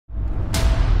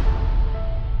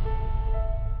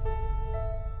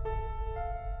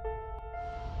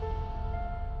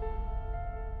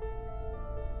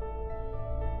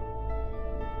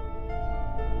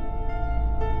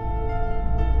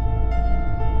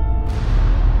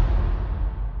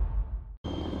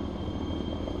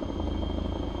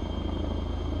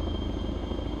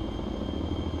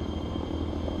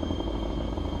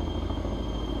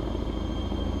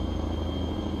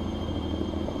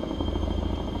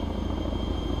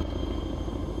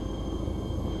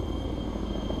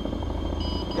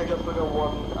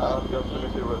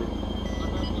Gunslinger 2 ready.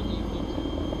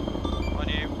 On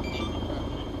you.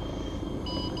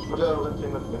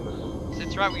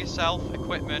 Sit right with yourself,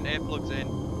 equipment, earplugs in.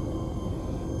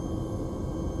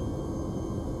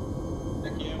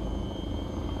 Thank you.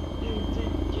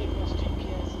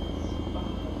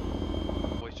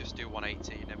 Always just do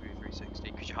 180, never do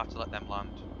 360, because you have to let them land.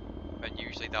 And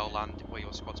usually they'll land where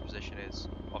your squad's position is.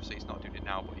 Obviously it's not doing it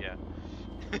now, but yeah.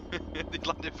 They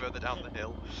landed further down the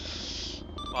hill.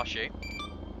 Marshy.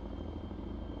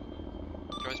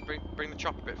 Guys, bring the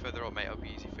chopper a bit further up, mate, it'll be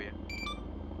easy for you.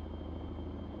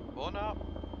 Or not.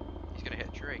 He's gonna hit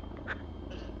a tree.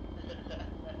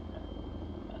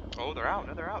 Oh, they're out,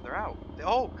 no, they're out.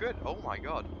 Oh, good, oh my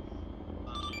god.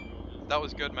 That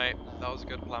was good, mate. That was a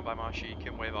good plan by Marshy. You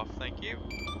can wave off, thank you.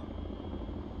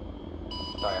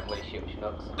 Sorry, I'm gonna shoot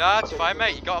Chinooks. That's fine,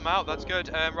 mate, you got him out, that's good.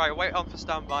 Right, wait on for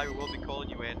standby, we will be calling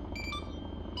you in.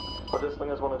 But this thing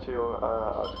is 1 or 2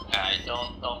 out.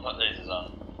 Don't put lasers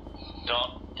on.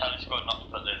 Don't tell the squad not to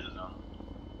put lasers on.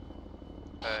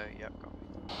 Yep, got me.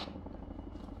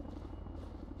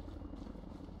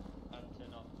 And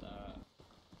turn off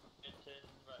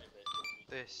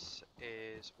This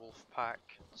is Wolfpack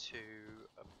to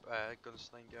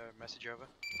Gunslinger, message over.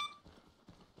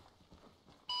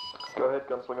 Go ahead,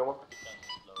 Gunslinger 1.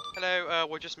 Hello,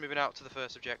 we're just moving out to the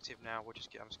first objective now. I'm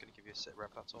just going to give you a sit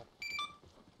rep, that's all.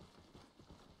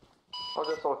 I'll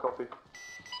just all copy.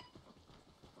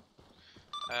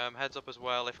 Heads up as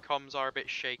well, if comms are a bit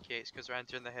shaky, it's because they're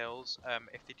entering the hills.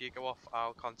 If they do go off,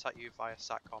 I'll contact you via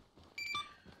SATCOM.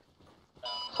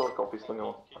 Solid copy, Slinger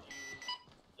 1.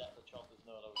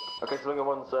 Okay, Slinger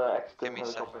 1's exiting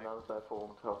helicopter now,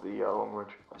 therefore to have the long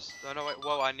range. No, wait,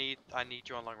 whoa, I need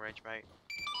you on long range, mate.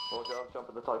 Well, I'll jump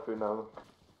in the Typhoon now.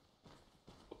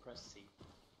 Press C.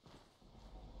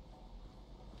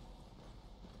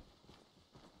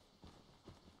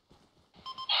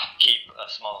 Keep a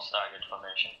small staggered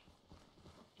formation.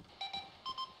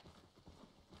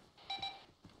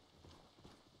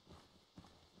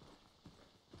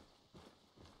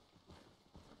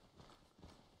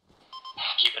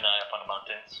 Keep an eye up on the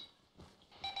mountains.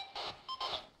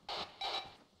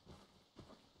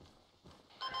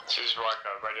 This is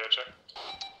Riker, radio check.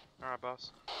 Alright,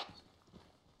 boss.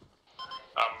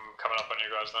 I'm coming up on you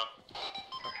guys now.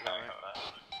 Copy that, mate.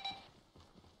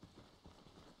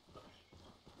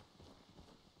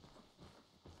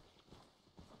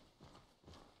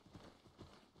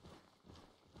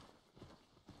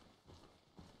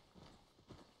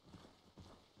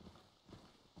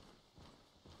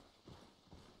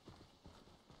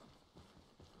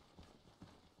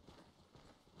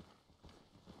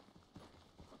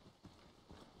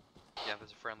 Yeah,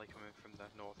 there's a friendly coming from the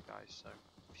north, guys, so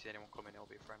if you see anyone coming,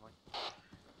 it'll be a friendly.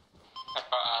 I've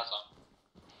got eyes on.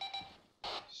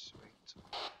 Sweet.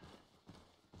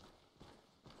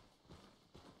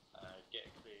 Get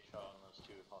a clear shot on those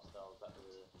two hostiles by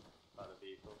the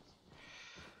vehicles.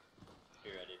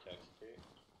 Be ready to execute.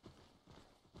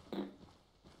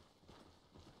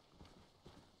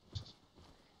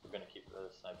 We're going to keep the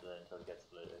sniper there until it gets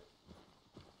looted.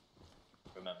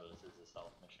 Remember, this is a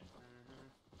stealth mission.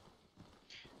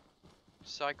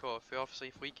 Psycho,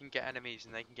 if we can get enemies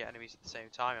and they can get enemies at the same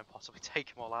time and possibly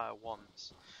take them all out at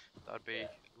once, that'd be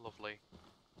lovely.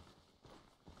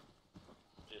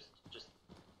 Just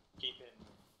keep him.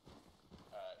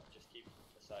 Just keep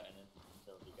the sight in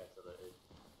until he gets alerted.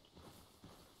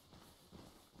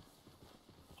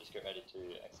 Just get ready to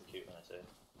execute when I say.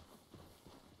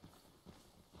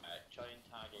 Try and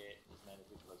target as many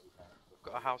people as you can. We've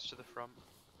got a house to the front.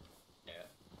 Yeah.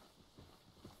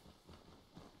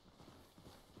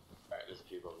 Alright, there's a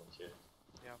few buildings here.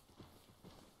 Yeah.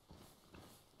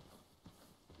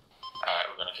 Alright,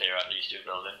 we're gonna clear out these two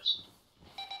buildings.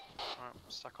 Alright,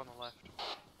 stuck on the left.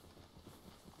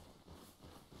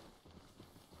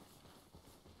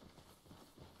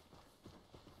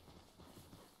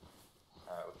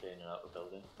 Alright, we're clearing out the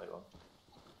building. Wait one.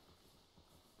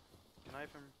 Can I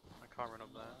even... I can't run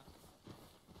up there.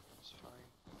 It's fine.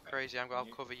 Crazy, I'll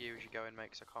cover you as you go in,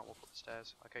 mate, because I can't walk up the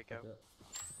stairs. Okay, go.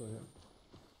 Go ahead.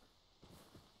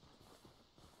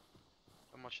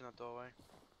 I'm watching that doorway.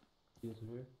 Here to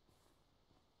here.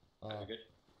 Very good.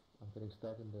 I'm getting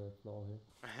stuck in the floor here.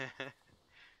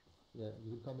 Yeah,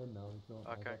 you can come in now. If you want.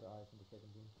 Okay. I got the eyes in the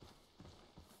second room.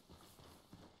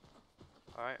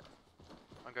 Alright.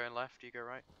 I'm going left, you go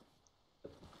right.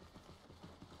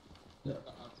 Yeah.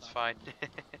 It's fine. Yeah,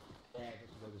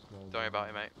 that's very small. Don't worry about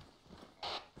it, mate.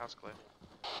 House clear.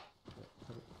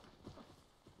 Yeah.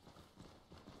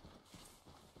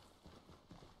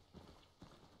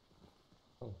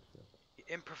 Oh shit. You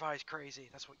improvise crazy,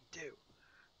 that's what you do.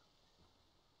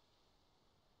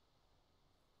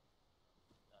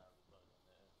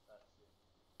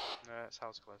 next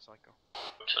house clear, Psycho.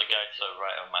 Which the guy to the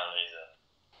right of my laser?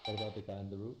 What about the guy on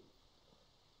the roof?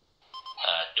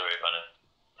 Don't worry about it.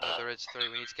 There is 3,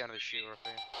 we need to get another shooter up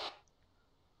here.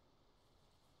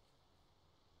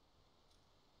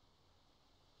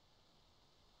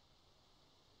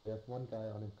 We have one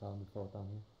guy on his car on the floor down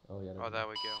here. Oh yeah. Oh, there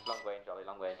we go. Long range, Ollie,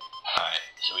 long range. Alright,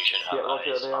 so we should have Yeah,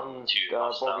 Roger, eyes they on 2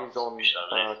 Boggie's hostiles. on We should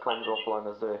have comms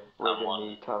offline as they raid one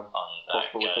in the town. on the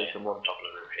Possible guy location 1. on top of the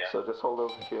roof, yeah? So just hold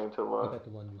over here until I got the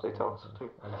one you they saw. tell us to.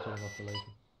 I'm turning off the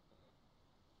laser.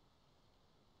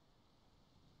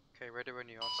 Okay, ready when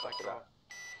you are, Copy Psycho.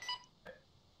 that.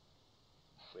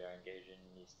 We are engaging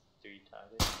these 3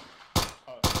 targets.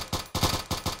 Oh,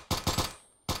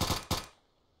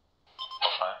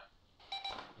 fire.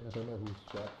 I don't know who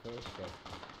shot first, but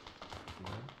you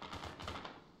know.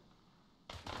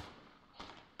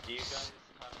 Do you guys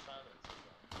have silence?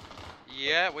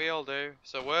 Yeah, we all do.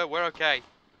 So we're okay.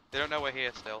 They don't know we're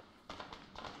here still.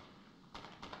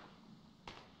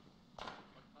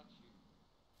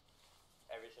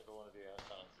 Every single one of you has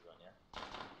silences on, yeah?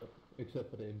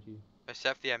 Except for the MG.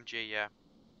 Except the MG, yeah.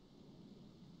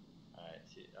 Alright,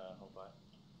 see, hold fire.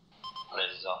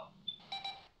 Lasers on.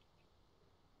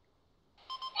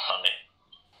 On it.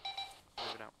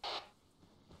 Moving out.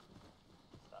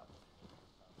 Stop.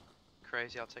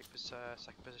 Crazy, I'll take this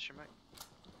second position, mate.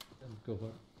 Go for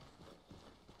it.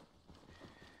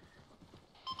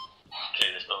 Okay,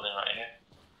 this building right here.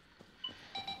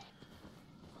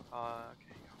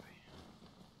 Okay, copy.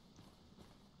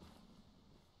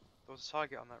 There was a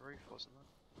target on that roof, wasn't there?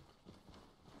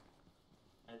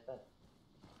 Who's that?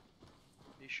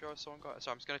 Are you sure someone got it?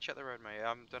 So I'm just gonna check the road, mate.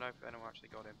 Don't know if anyone actually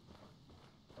got him.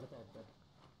 What about that?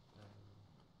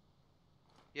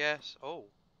 Yes. Oh.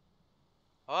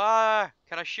 Ah!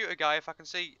 Can I shoot a guy if I can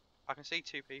see? I can see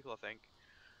 2 people, I think.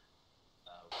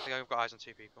 I think I've got eyes on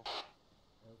 2 people.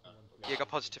 Yeah, got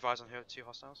positive eyes on 2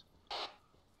 hostiles.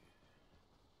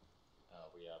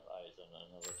 We have eyes on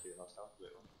another 2 hostiles.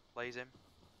 Wait one. Lays him.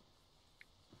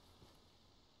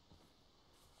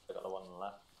 I got the one on the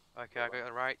left. Okay, I got it on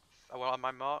the right. I want on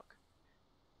my mark.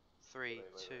 3,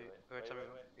 Wait, 2. wait.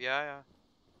 Yeah, yeah.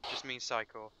 Just means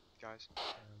Psycho, guys.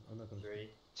 I'm not gonna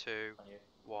 3, 2, on you.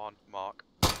 1, mark.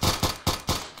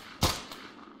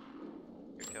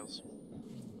 Good kills.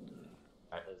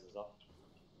 Alright, lasers off.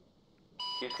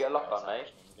 You just get a lock on,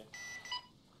 mate.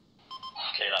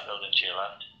 Okay, that building to your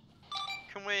left.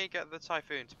 Can we get the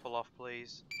Typhoon to pull off,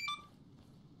 please?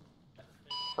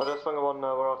 I just hung on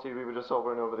where RTV were just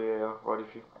hovering over the right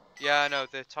of you. Yeah, no,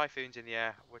 the Typhoon's in the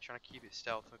air. We're trying to keep it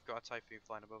stealth. We've got a Typhoon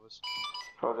flying above us.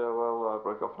 Roger, well,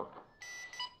 break off now.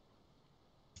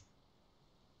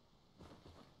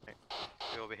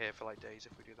 We'll be here for like days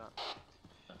if we do that.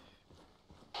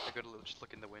 A good little just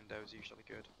look in the window is usually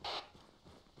good.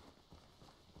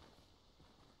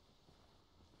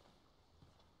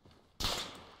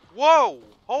 Whoa!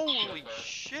 Holy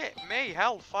shit! Me,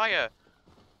 hellfire!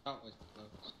 That was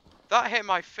close. That hit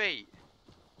my feet.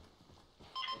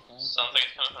 Okay.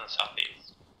 Something's coming from the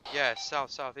southeast. Yeah,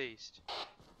 southeast.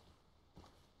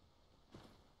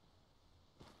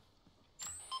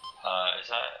 Is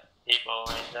that people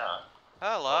laying down?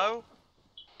 Hello.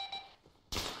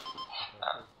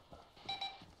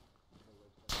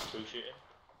 Who's shooting?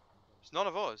 It's none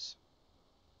of us.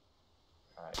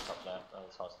 Alright, top left, another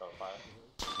hostile fire.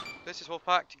 This is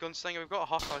Wolfpack, Gunslinger. We've got a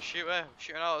hostile shooter.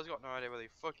 Shooting out. I've got no idea where the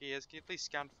fuck he is. Can you please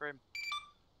scan for him?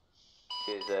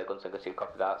 This is Gunslinger 2,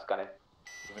 copy that, scanning.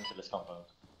 Move into this compound.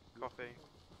 Copy.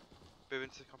 Move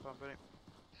into the compound, buddy.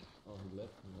 Oh, he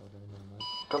left. No, okay, never mind.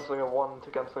 Gunslinger 1 to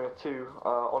Gunslinger 2,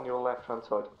 on your left hand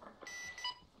side.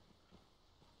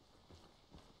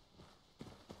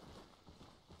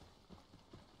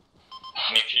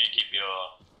 Make sure you keep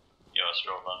your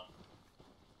strobe on.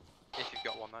 If you've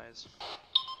got one, that is.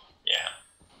 Yeah.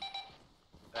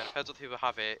 And depends on people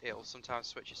have it. It'll sometimes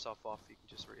switch itself off. You can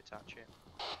just reattach it.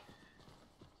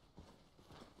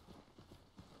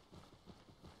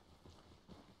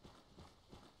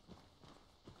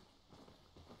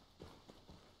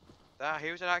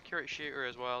 He was an accurate shooter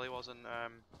as well. He wasn't.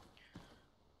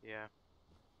 Yeah.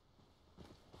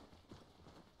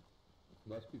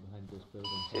 Must be behind this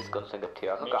building. This is somewhere. Gunslinger 2,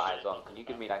 I've not got eyes on. Can you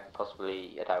give me like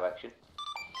possibly a direction?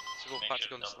 So Wolfpack to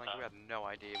Gunslinger. We had no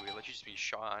idea. We were literally just being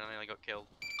shot at and nearly got killed.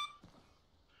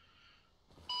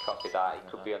 Copy that, it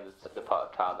could be on the part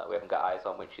of town that we haven't got eyes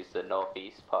on, which is the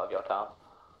northeast part of your town.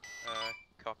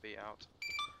 Copy out.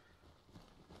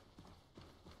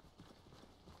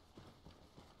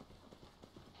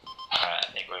 Alright,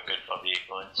 I think we're good for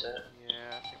vehicle insert.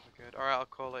 Yeah, I think we're good. Alright, I'll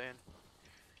call it in.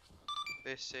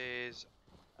 This is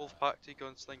Wolfpack to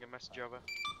Gunslinger, message over.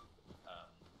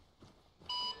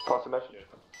 Pass a message.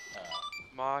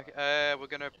 Mark, we're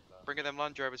gonna bring in them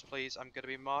Land Rovers, please. I'm gonna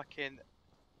be marking.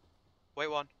 Wait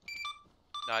one.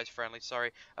 No, it's friendly.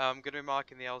 Sorry. I'm gonna be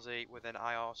marking the LZ with an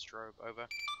IR strobe. Over.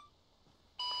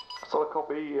 Solid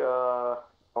copy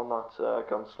on that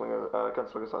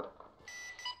gunslinger side.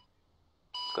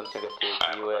 Gunslinger 2,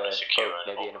 can you throw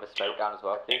maybe another smoke down as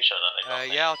well, please?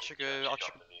 Yeah, I'll check a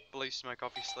blue smoke,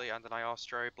 obviously, and an IR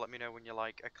strobe. Let me know when you're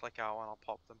like a click out, and I'll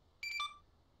pop them.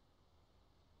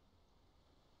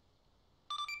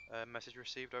 Message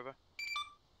received. Over.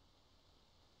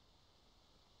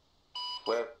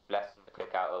 We're less than the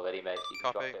click out already, mate. So you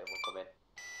can Copy. drop it and we'll come in.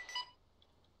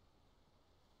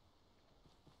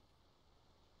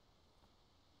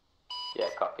 Yeah,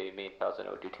 copy. Me and Felsen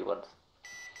will do 2 ones.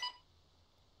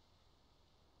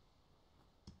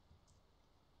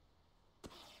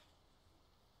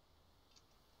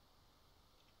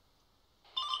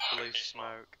 Blue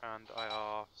smoke and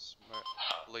IR smoke.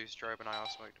 Blue strobe and IR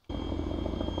smoke.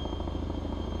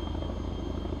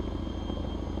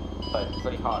 But it's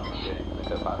pretty hard when you're doing it for the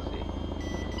capacity.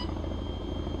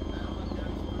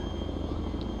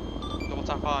 Double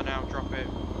tap R now. Drop it.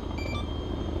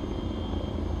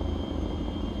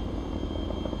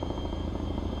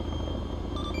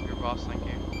 Your boss, thank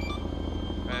you.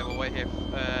 We'll wait here.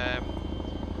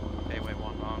 Okay, wait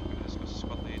one. I'm going to discuss the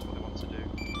squad leads, what they want to do.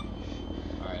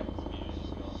 Alright.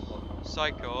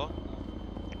 Psycho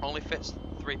only fits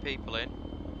 3 people in.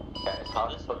 Yeah, it's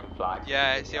hard to fucking fly.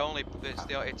 Yeah, it's the only.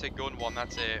 It's a gun one.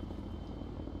 That's it.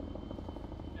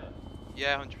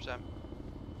 Yeah, 100%.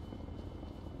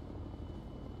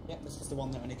 Yeah, this is the one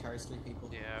that only carries 3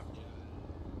 people. Yeah.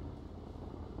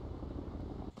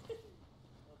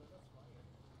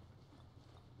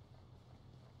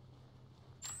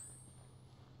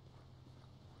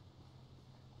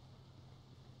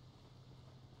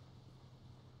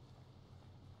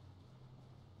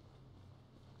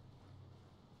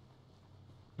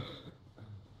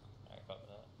 Alright, got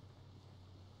that.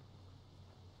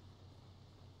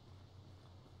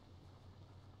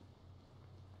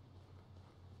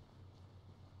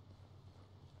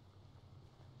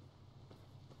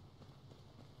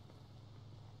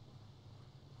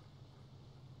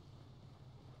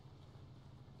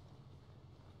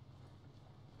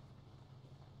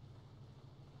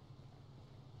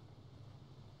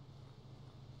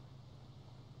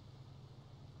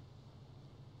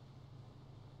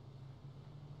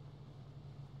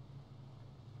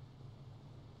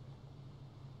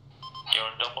 You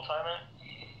want double time it?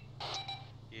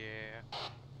 Yeah.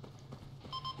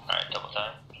 Alright, double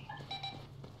time.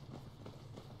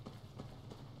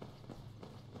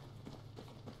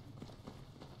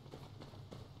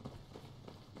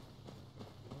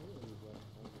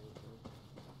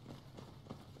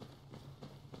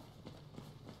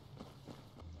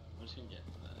 I'm just gonna get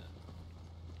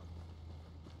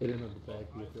Hit him at the back.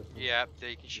 Yeah,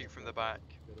 you can shoot from the back.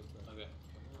 okay.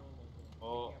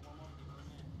 Oh.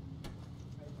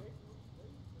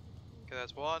 Okay,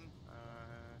 there's one.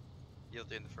 You'll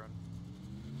do in the front.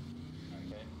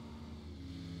 Okay.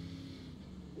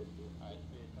 Alright,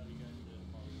 how do you guys do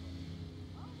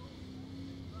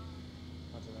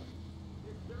Roger that.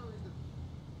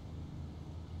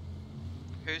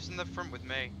 Who's in the front with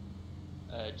me?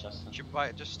 Justin.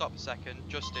 Wait, just stop a second.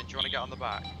 Justin, do you want to get on the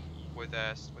back with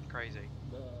Crazy?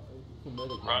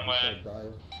 Wrong way.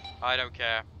 I don't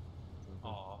care.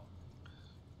 Aww.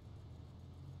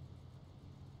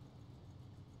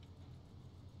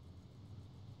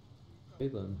 Hey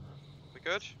then. We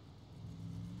good?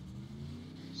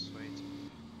 Sweet.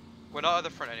 We're not at the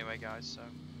front anyway, guys, so.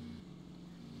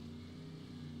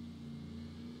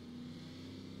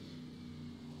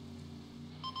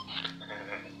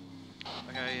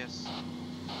 Okay, yes.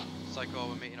 Psycho,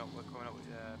 we're meeting up, we're coming up with,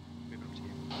 moving up to you.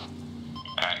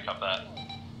 Alright, got that.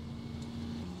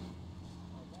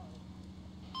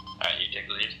 Alright, you take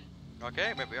the lead.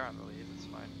 Okay, maybe we are on the lead, that's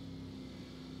fine.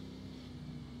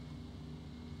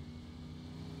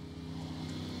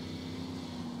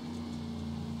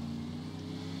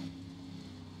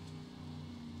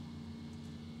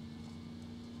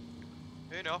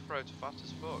 In off-road's fast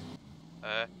as fuck.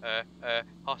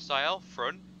 Hostile,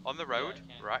 front, on the road,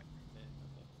 Yeah, right.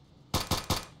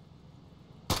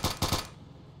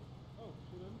 Oh,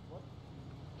 shoot him. What?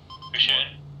 Who's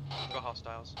shooting? We've got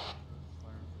hostiles.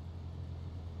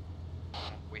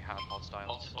 We have hostiles.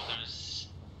 Multiple, there's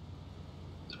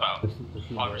about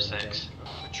 5 or 6.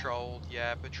 Patrolled,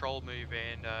 yeah, patrol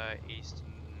moving east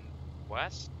and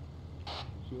west.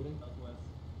 Shooting?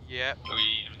 Yeah. Are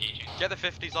we engaging? Get the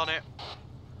 50s on it.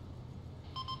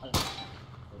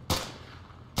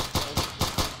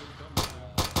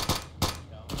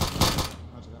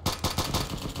 Roger that.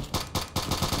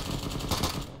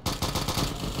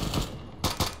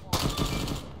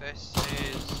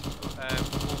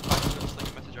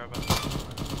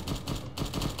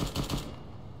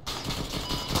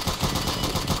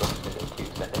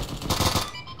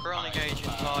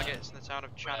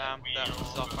 Shanam, that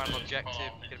is our final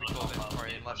objective. We're going to be called in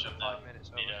probably in less than 5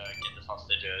 minutes. Over. Get this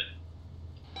hostage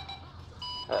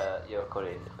You're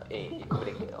coming in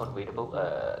unreadable.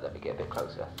 Let me get a bit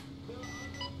closer.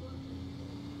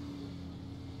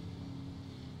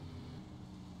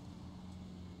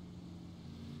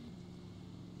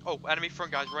 Oh, enemy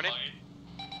front guys running.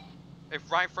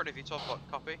 If right in front of you, tough luck,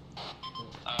 copy.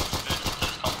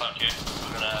 Compound here.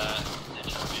 We're gonna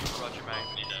Roger, mate.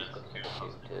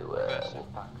 To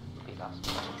Wolfpack. Repeat last.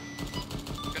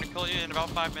 I'm gonna call you in about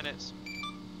 5 minutes.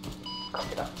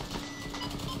 Copy that.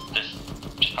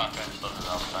 Just park next to the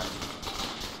outside.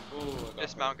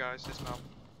 Dismount, guys, dismount.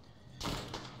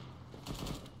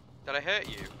 Did I hurt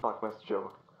you? Park message over.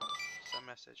 Send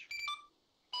message.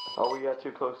 Are we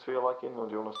too close for your liking, or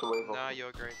do you want us to wave off? Nah,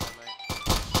 you're great then, mate.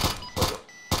 Okay.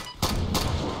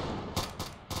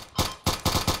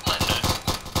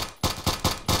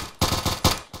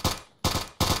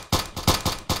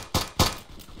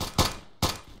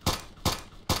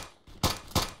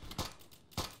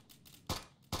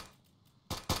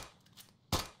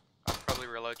 I'd probably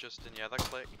reload just in the other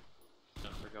click. I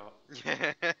forgot.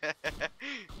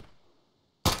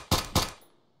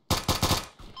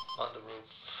 On the roof.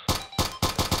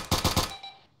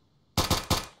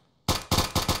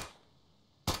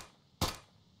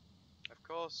 Of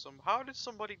course, how did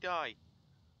somebody die?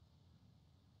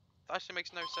 That actually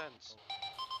makes no sense.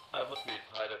 I would be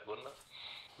pilot, wouldn't it?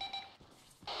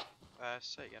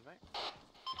 Say again, mate.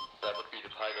 That would be the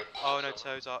pilot. Oh no,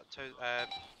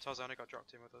 Tarzana got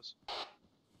dropped in with us.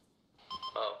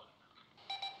 Oh.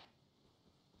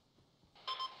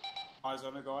 Eyes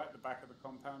on a guy at the back of the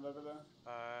compound over there.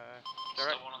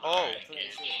 Direct. Still one on the Oh,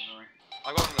 right. I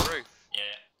got on the roof.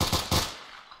 Yeah.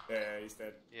 Yeah, he's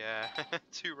dead. Yeah,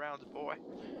 2 rounds, boy.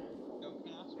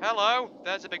 Hello,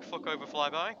 there's a big fuck over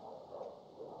flyby.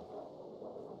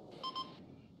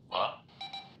 What?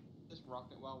 This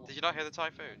rocket well. Did you not hear the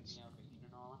typhoons?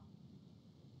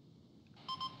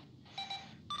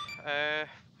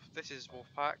 This is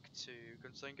Wolfpack to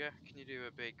Gunslinger. Can you do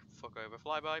a big fuck over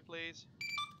flyby, please?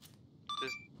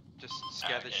 Just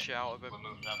scare the shit out of him. We're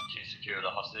moving up to secure the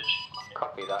hostage.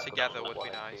 Copy that. Together would be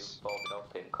nice. Forming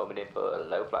up and coming in for a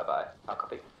low flyby. I'll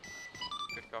copy.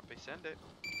 Good copy, send it.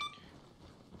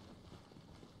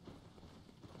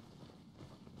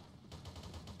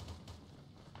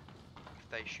 If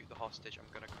they shoot the hostage, I'm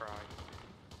gonna cry.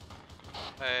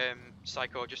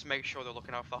 Psycho, just make sure they're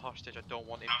looking out for the hostage. I don't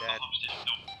want him dead.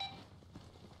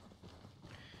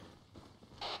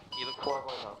 You look. Fly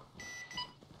by now.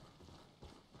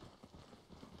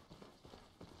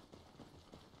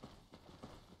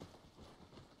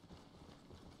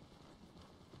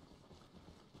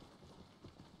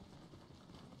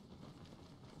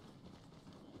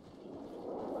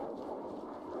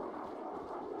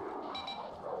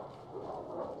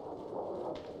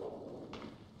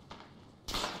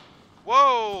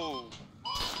 Whoa!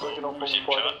 Breaking off from the Machine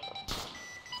fly. shot.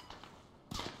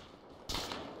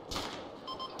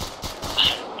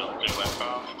 No, good work.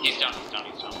 He's down.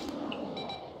 Nice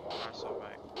one,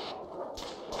 mate.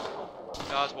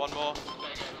 There's one more.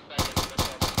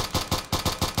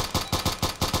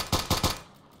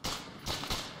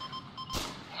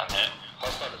 I'm hit.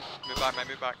 Move back, mate,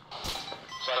 move back.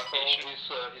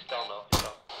 He's down now. He's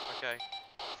down. Okay.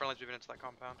 Friendly's moving into that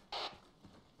compound.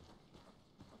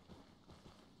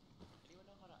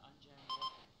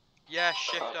 Yeah,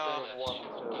 shift R.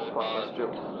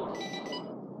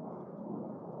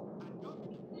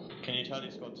 Can you tell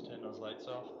these squads to turn those lights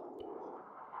off?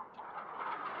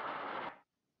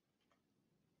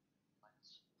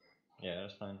 Yeah,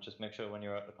 that's fine. Just make sure when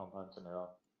you're at the compound to turn it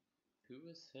off. Who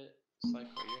was hit? Psycho,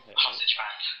 you're hit. Hostage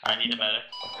back. I need a medic.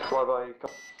 Fly by.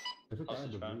 There's a guy in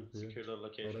Hostage the back. roof here. Secure the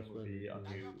location that's will where be he on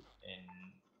is. you in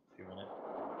a few minutes.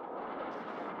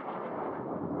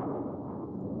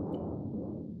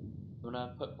 I'm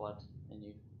gonna put blood in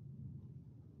you.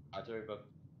 I'd worry about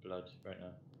blood right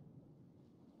now.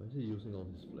 Why is he using all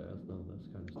his flares now? That's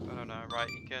kind of I don't know, right,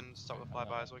 you can stop the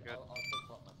flybys, we're good. I'll put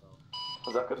plot myself.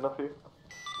 Is that good enough for you?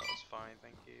 That was fine,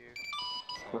 thank you.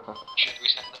 Should we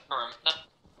set the perimeter?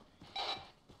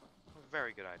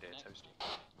 Very good idea, Toasty. No,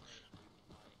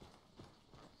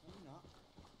 you're not.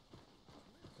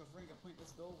 Covering a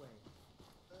pointless doorway.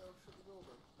 Oh,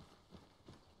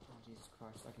 Jesus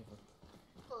Christ, I give up.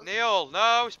 Neil,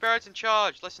 no, Spirit's in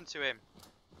charge, listen to him.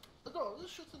 No, I'm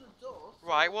just shutting the door.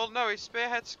 Right, well no, he's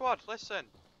Spearhead Squad, listen.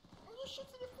 I'm just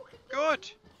shutting the fucking door.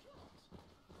 Good!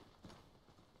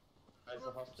 Where's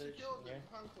the hostage? Secured Yeah. him,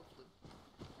 handcuffed him.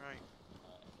 Right.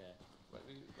 Okay.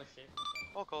 Let's see.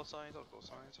 All call signs, all call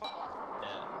signs. Yeah.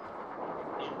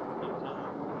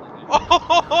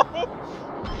 Oh!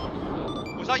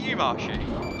 Was that you, Marshy? That's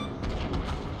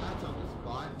on the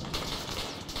spot.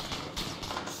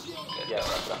 Yeah,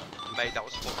 that's that. Mate, that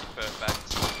was fucking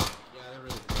perfect. Yeah, they're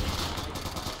really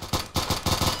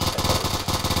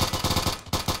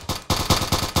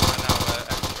And now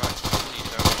extract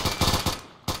these over.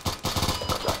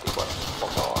 Exactly one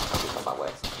more. I'll be on my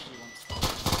way.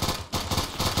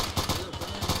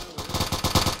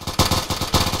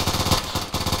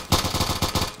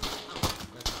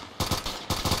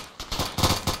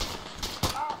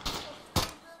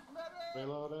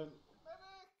 Reloading.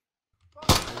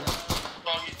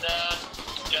 Boggie's down.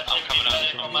 Yeah, I'm coming out.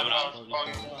 I'm coming out.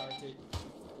 Priority.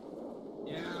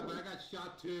 Yeah, but I got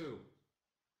shot too.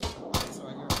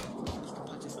 Sorry, you're okay. You can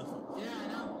patch yourself up. Yeah, I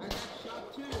know. I got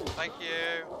shot too. Thank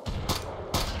you.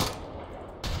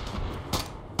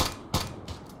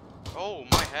 Oh,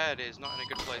 my head is not in a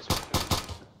good place.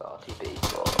 RTB.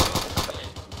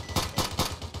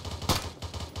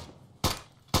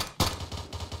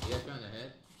 You guys found the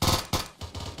head?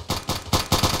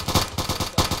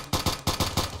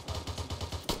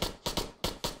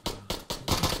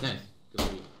 Nice. Good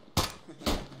for you.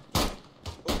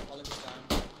 Oh, Oliver's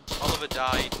down. Oliver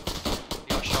died. He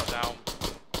got shot down.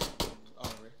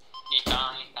 Oh, really? He's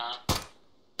down.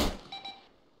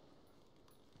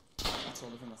 That's all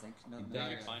of them, I think. No, You no.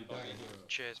 died, you're fine, you died Boggie. hero.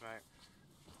 Cheers, mate.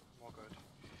 All good.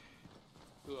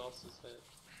 Who else is hit?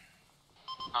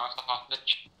 How's the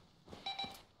hostage?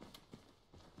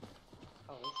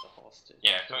 How is the hostage?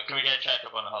 Yeah, can we get a check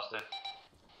up on the hostage?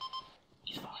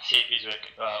 See if he's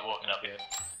walking up here.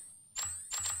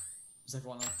 Is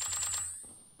everyone on?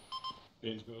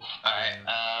 Beans good. Alright,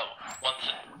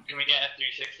 can we get a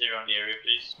 360 around the area,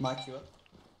 please? Mike, you up?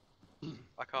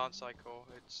 I can't cycle.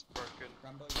 It's broken.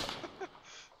 Rambo, you up?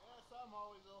 Yes, I'm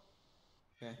always up.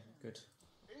 Okay, good.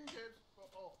 Injured, but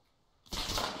up.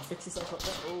 Fix yourself up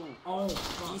there. Oh,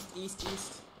 fuck. East.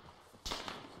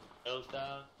 Hills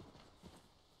down.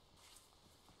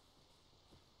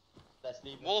 Let's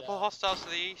leave them Multiple down. hostiles to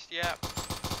the east, yeah.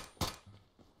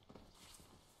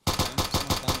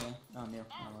 Someone's down here. Oh, Neil.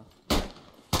 Oh, well.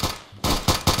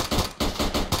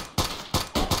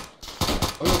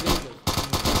 Oh, yeah, there you go.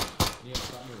 Yeah,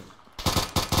 stop moving.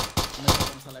 Another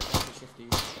one's like 150.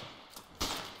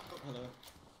 Oh, hello.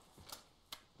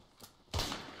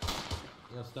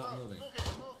 Yeah, stop moving. I'm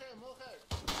okay.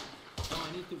 Oh,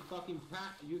 I need to fucking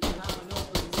pat. You have an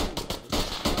open move.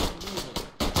 Stop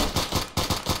moving.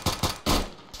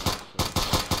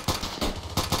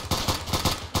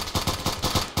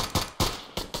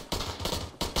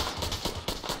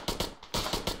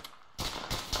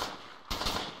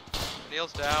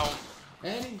 Neil's down.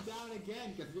 And he's down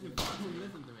again because you didn't fucking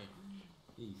listen to me.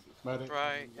 Jesus.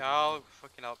 Right, I'll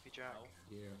fucking help you, Jack.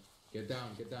 Here. Get down.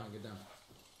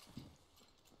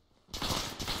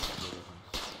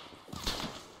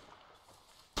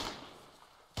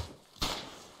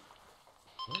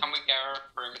 Can we get a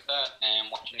perimeter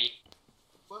and watch and eat?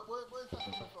 Where's that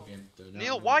coming from? Ian, do not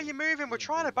Neil, move. why are you moving? We're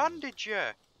trying to bandage you.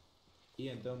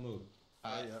 Ian, don't move.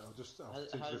 Has the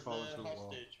hostage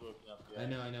woken up yet?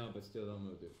 I know, but still don't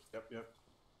move, dude. Yep. Yeah,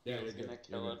 He you're was good. gonna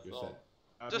kill You're us good. You're all.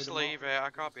 set. Just leave it, I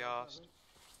can't be arsed.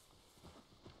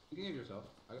 You can give yourself.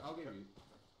 I'll give you.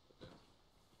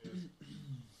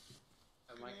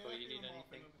 Michael, you need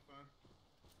anything?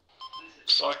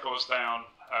 Cycle's down.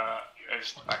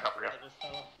 It's back up again. I just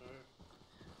fell off the roof.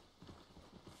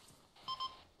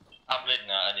 I'm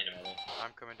bleeding out, I need a minute.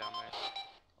 I'm coming down, mate.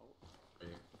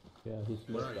 Yeah, he's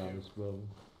Where left are arm you? is rolling.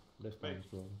 Left arm is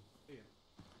rolling.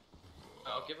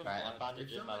 I'll give him Right, I'm blood.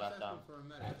 bandaging my left arm. For a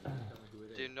medic, just tell me who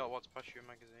it Do is. not want to pass you a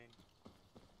magazine.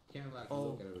 Can't like Oh,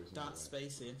 look at everything. that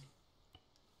space in.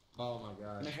 Oh my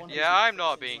god. And if one Yeah, of these I'm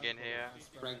not spaces being is in here.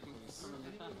 Frankie.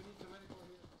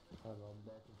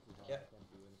 Yep.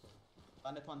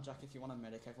 Land upon Jack if you want a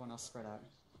medic, everyone else spread out.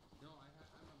 No, I'm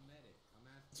a medic. I'm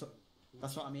asking. So-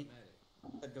 that's what I mean.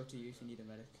 Medic. I'd go to you if you need a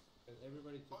medic.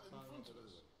 Everybody took What, in time front to of do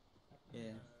us? it.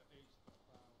 Yeah.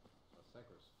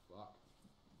 Cycler's fuck.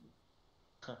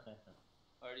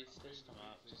 Already stitched him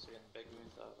up, just getting big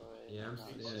wounds out of the way. Yeah, I'm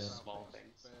and yeah. just small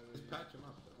things. Just patch him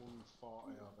up though.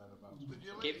 140 or thereabouts. Did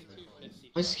you Give leave? him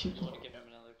 250. Where's You want to give him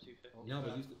another 250? No,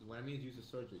 but use the, what I mean is use the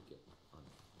surgery kit on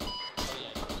him. Oh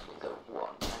yeah. The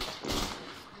one.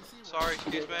 You see what? Sorry,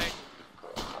 excuse me.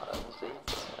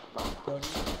 Don't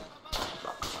you?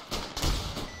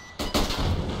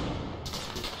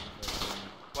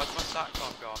 Where's my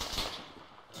satcom gone?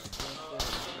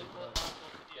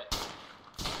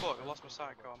 Fuck, I lost my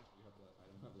satcom. You have that. I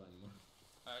don't have that anymore.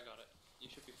 I got it. You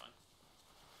should be fine.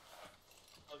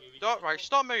 Don't, right,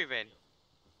 stop moving.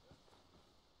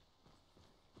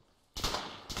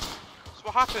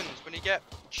 That's what happens when you get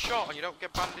shot and you don't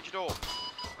get bandaged up.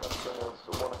 That's so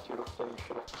one or two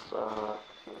location.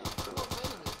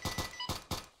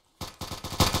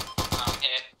 I'm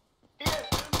here. Here,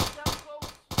 enemy down close.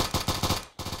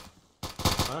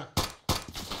 Huh? Get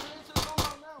into the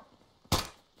compound now.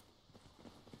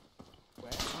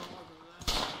 Where?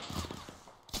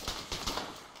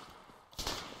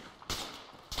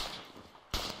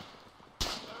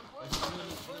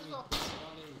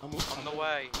 On the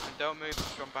way, and don't move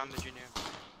because I'm bandaging you.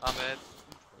 I'm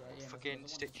fucking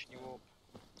stitching you up.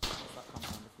 What's that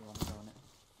compound if you want to go on it?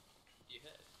 You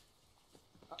hit.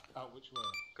 Out which way?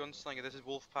 Gunslinger, this is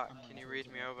Wolfpack. Can you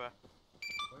read me over?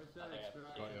 Where's that extra?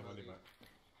 Got your money back.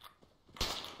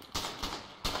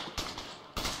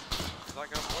 Is that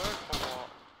gonna work or what?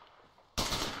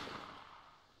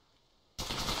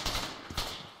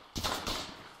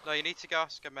 No, you need to go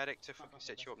ask a medic to fucking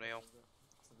stitch you up, Neil.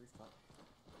 It's a rooftop.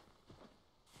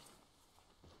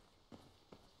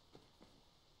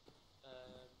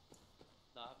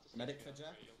 No, I have to Medic stitch for you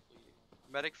up, Jack? you're bleeding.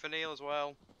 Medic for Neil as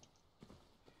well.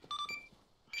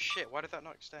 Shit, why did that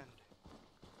not extend?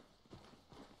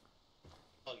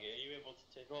 Boggie, are you able to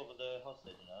take over the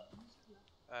hostage now?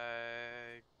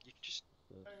 You can just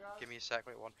give me a sec,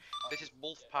 wait one. This is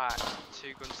Wolfpack to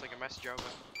Gunslinger, message over.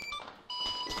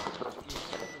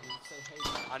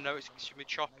 I know it's extremely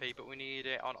choppy, but we need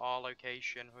it on our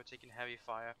location. We're taking heavy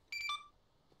fire.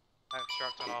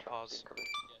 Extract on our pause.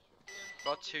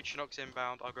 Got 2 Chinooks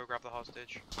inbound, I'll go grab the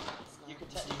hostage. You could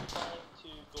take time to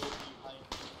go behind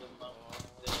the mountain.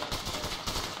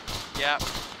 Yeah.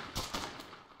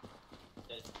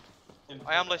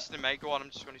 I am listening, mate. Go on, I'm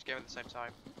just running this game at the same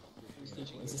time. Is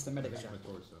this the medic shot?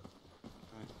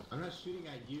 I'm not shooting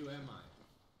at you, am I?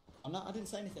 I'm not. I didn't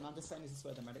say anything. I'm just saying, is this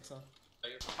where the medics are?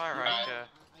 Alright, I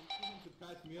need to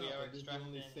pass me We up, are and this is the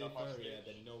only extracting safe the area hostage.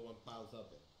 that no one piles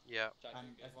up in. yeah. And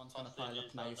everyone's gonna pile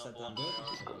up now. You said that.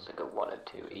 Gunslinger 1 and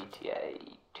 2, ETA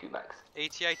 2 max.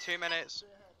 ETA 2 minutes.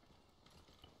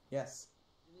 Yes.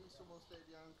 You need someone to stay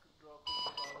behind, draw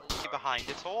cover. Be behind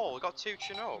it all. We've got 2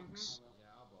 Chinooks.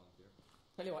 Yeah, I'll volunteer.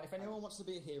 Tell you what, if anyone wants to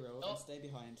be a hero No. and stay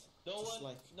behind, No just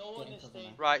one- like no get one in is cover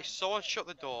staying- now. Right, someone shut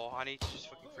the door. I need to just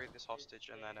fucking free this hostage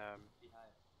and then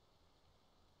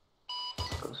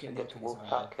Gunslinger to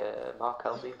Wolfpack, Mark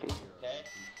LZ, please. Okay.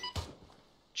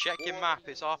 check your map.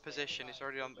 It's our position. It's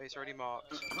already on. It's already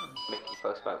marked. Mickey,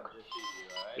 post smoke.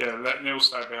 Yeah, let Neil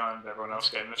stay behind, everyone else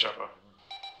get in the chopper.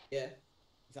 Yeah.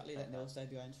 Exactly. Let Neil stay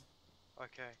behind.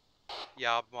 Okay.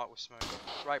 Yeah, I'll mark with smoke.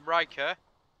 Right, Riker.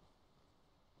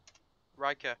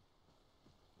 Riker.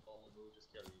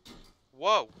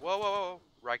 Whoa, whoa, whoa, whoa,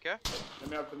 Riker. Let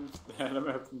me open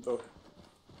the door.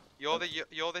 You're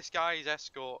this guy's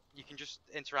escort. You can just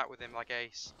interact with him like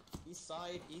Ace. East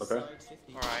side, Okay.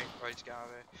 50. Alright, right, just get out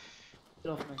of here.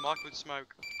 Get off me. Mark with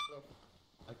smoke.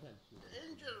 I can't shoot.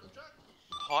 Injure him, Jack.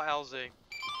 Hot LZ. Let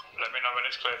me know when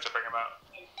it's clear to bring him out.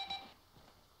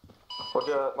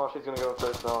 Roger, Marshy's gonna go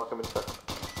first now, I'll come in second.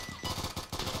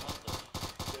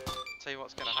 Tell you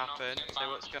what's gonna happen. Tell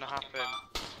you what's gonna happen.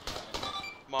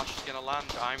 Marsh is gonna land.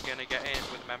 I'm gonna get in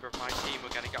with a member of my team. We're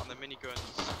gonna get on the miniguns.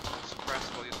 Suppress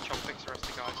while you chop fix the rest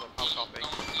of the guys up. I'll copy.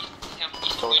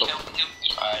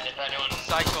 Alright, if anyone...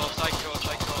 Psycho.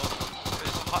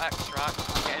 There's a hot extract.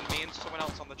 I'm getting me and someone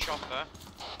else on the chopper.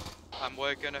 And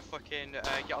we're gonna fucking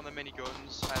get on the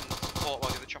miniguns and support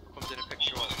while the other chopper comes in and picks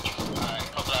you up.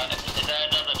 Alright, copy that. Is there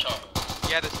another chop?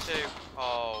 Yeah, there's 2.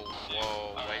 Oh,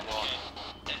 whoa, wait, what?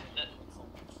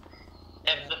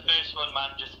 If the first one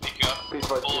manages to pick you up, Please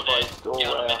advise, board all it, get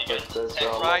on the miniguns, there's, take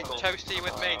Right, local. Toasty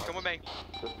with me. Come with me.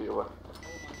 Just be aware. Oh my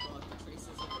god, the traces,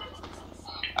 look at the traces.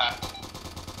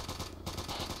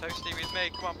 Toasty with me.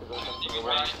 Come on.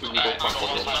 Right, we got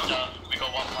one pilot down. We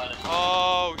got one pilot.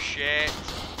 Oh, shit.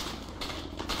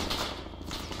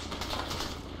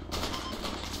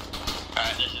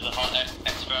 Alright, this is a hot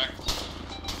extract.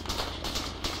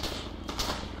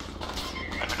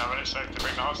 Let me know when it's safe to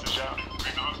bring the hostage out.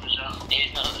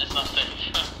 It's not safe.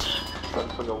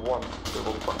 Gunslinger 1 to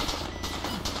Wolfpack.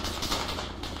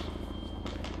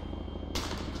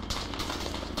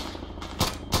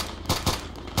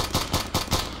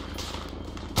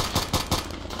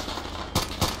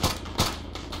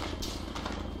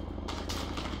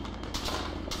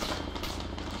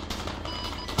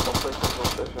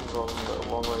 Positions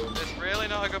on long range. It's really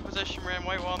not a good position we're in.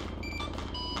 Wait one.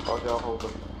 Roger, I'll hold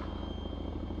them.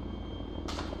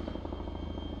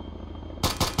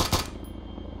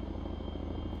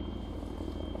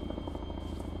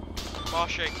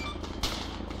 Marshy.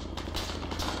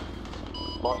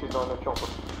 Marshy's on the chopper.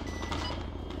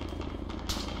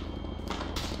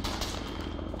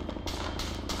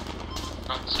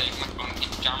 God's sake, my phone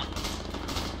keeps jamming.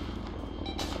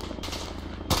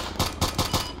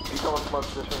 If you come into my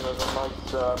position, there's a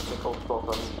nice nickel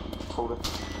spot and hold it.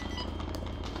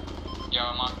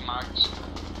 Yeah, marks.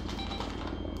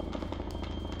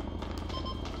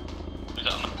 Is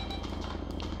that on the...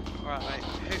 Alright,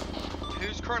 mate.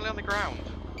 Who's currently on the ground?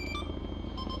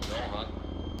 Alright.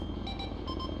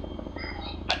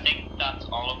 I think that's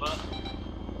Oliver.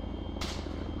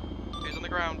 Who's on the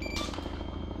ground?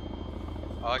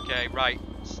 Okay, right.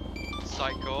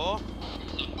 Psycho.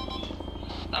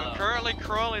 I'm currently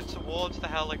crawling towards the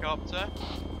helicopter.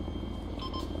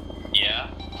 Yeah.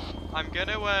 I'm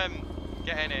gonna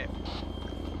get in it.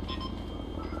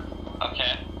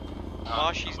 Okay.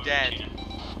 Oh, she's dead.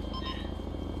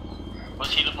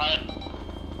 Was he the pilot?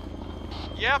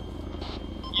 Yep.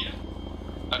 Yeah.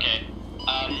 Okay.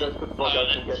 You guys could plug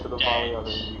out and get to the valley and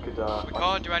then you could We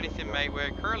can't do anything, mate. We're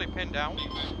currently pinned down.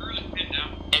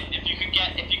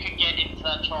 If you could get into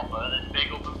that chopper, there's a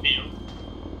big open field.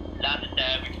 Land it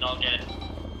there, we can all get it.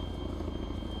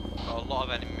 Got a lot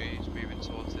of enemies moving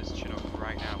towards this Chinook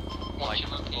right now. What's Like,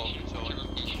 your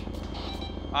location?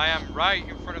 I am right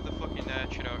in front of the fucking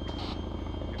Chinook.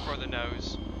 In front of the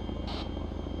nose.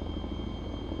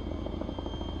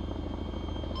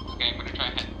 Okay, I'm gonna try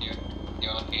and hit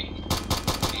your location.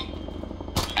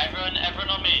 Everyone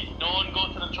on me. No one go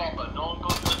to the chopper. No one go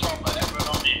to the chopper.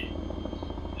 Everyone on me.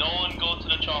 No one go to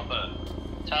the chopper.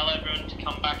 Tell everyone to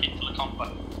come back into the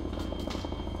compound.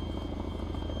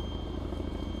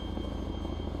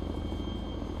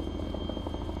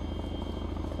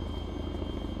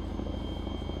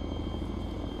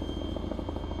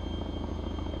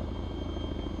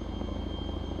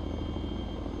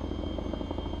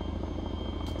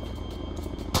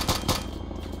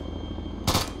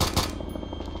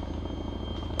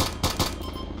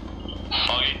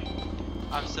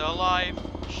 I'm still alive.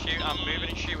 Shoot, I'm moving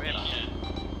and shooting.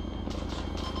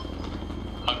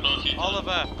 How close are you to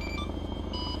Oliver,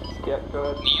 Yep, go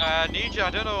ahead. need you, I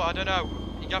don't know.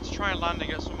 You have to try and land and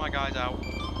get some of my guys out.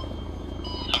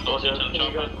 How close are you to the Can you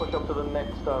chopper? guys push up to the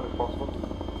next town if possible?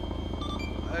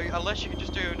 Unless you can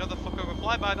just do another fuckover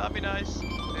flyby, that'd be nice.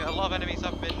 A lot of enemies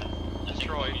have been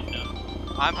destroyed.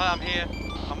 I'm here.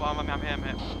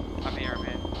 I'm here.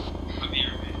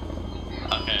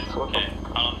 Okay.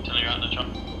 How long until you're at the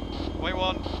chopper? Wait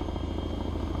one.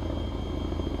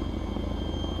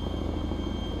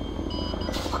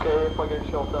 Okay, if I get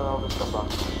shot then I'll just come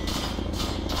back.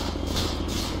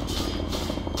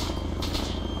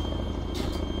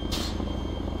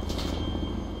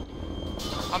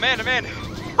 I'm in.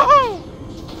 Woohoo!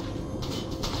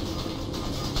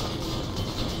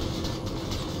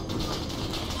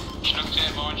 Chinook's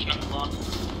airborne, Chinook's born.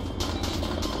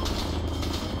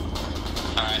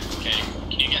 Alright, okay.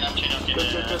 Can you get that Chinook in the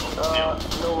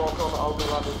no lock on, I'll be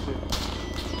landing soon.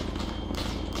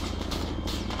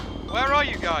 Where are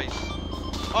you guys?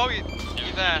 Oh, you're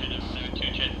there. There were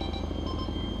two Chin.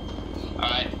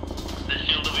 Alright. There's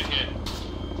shield over here.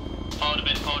 Forward a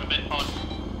bit.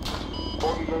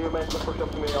 Boggie, get your men to push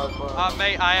up to me, I've...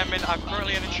 Mate, I'm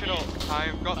currently in a Chinook.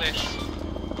 I've got this.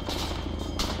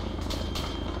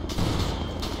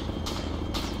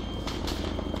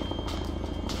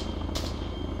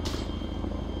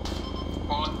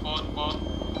 Forward.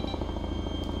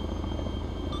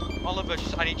 Oliver,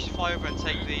 I need you to fly over and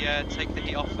take the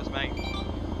heat off us, mate.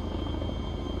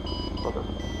 Okay.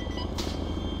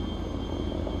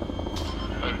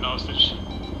 Open hostage.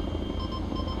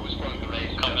 Who's from the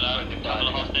race? Cover that. Cover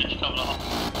the hostage.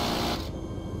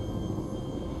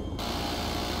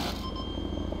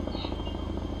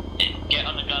 Get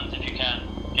on the guns if you can.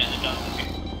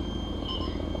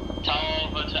 Tell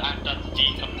Oliver to act as a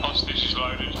decom. Hostage is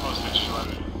loaded.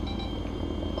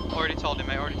 Already told him,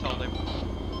 mate.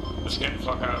 Let's get the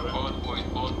fuck out of it.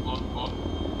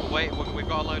 Board. Wait, we've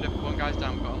got to load him. One guy's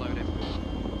down, we've got to load him.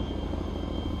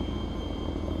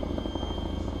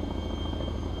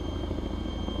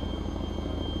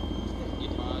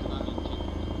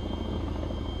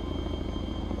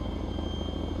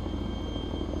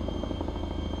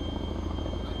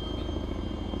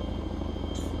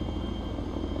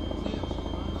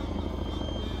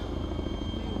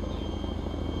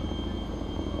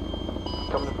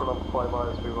 Coming in front of the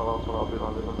flybys, we will also not be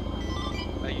landing them.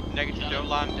 Negative, don't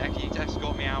land. You need to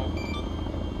escort me out.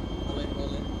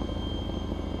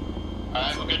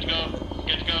 Alright, we're good to go.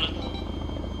 Okay,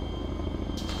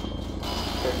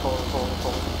 fall.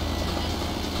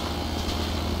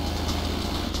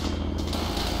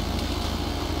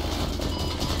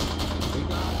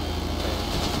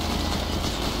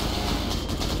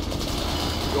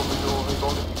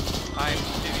 I'm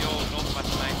to your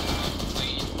northwest, mate.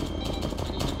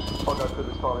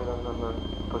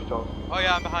 pushed on. Oh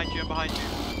yeah, I'm behind you, I'm behind you.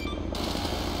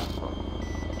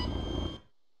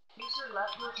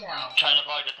 Trying to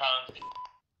avoid the town.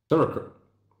 Server.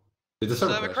 Did the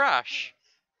server Server crash?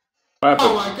 crash?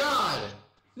 Oh my god!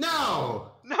 No!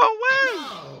 No way!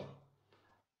 No!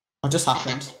 What just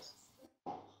happened?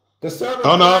 The server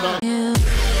Oh no, crashed!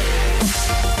 no.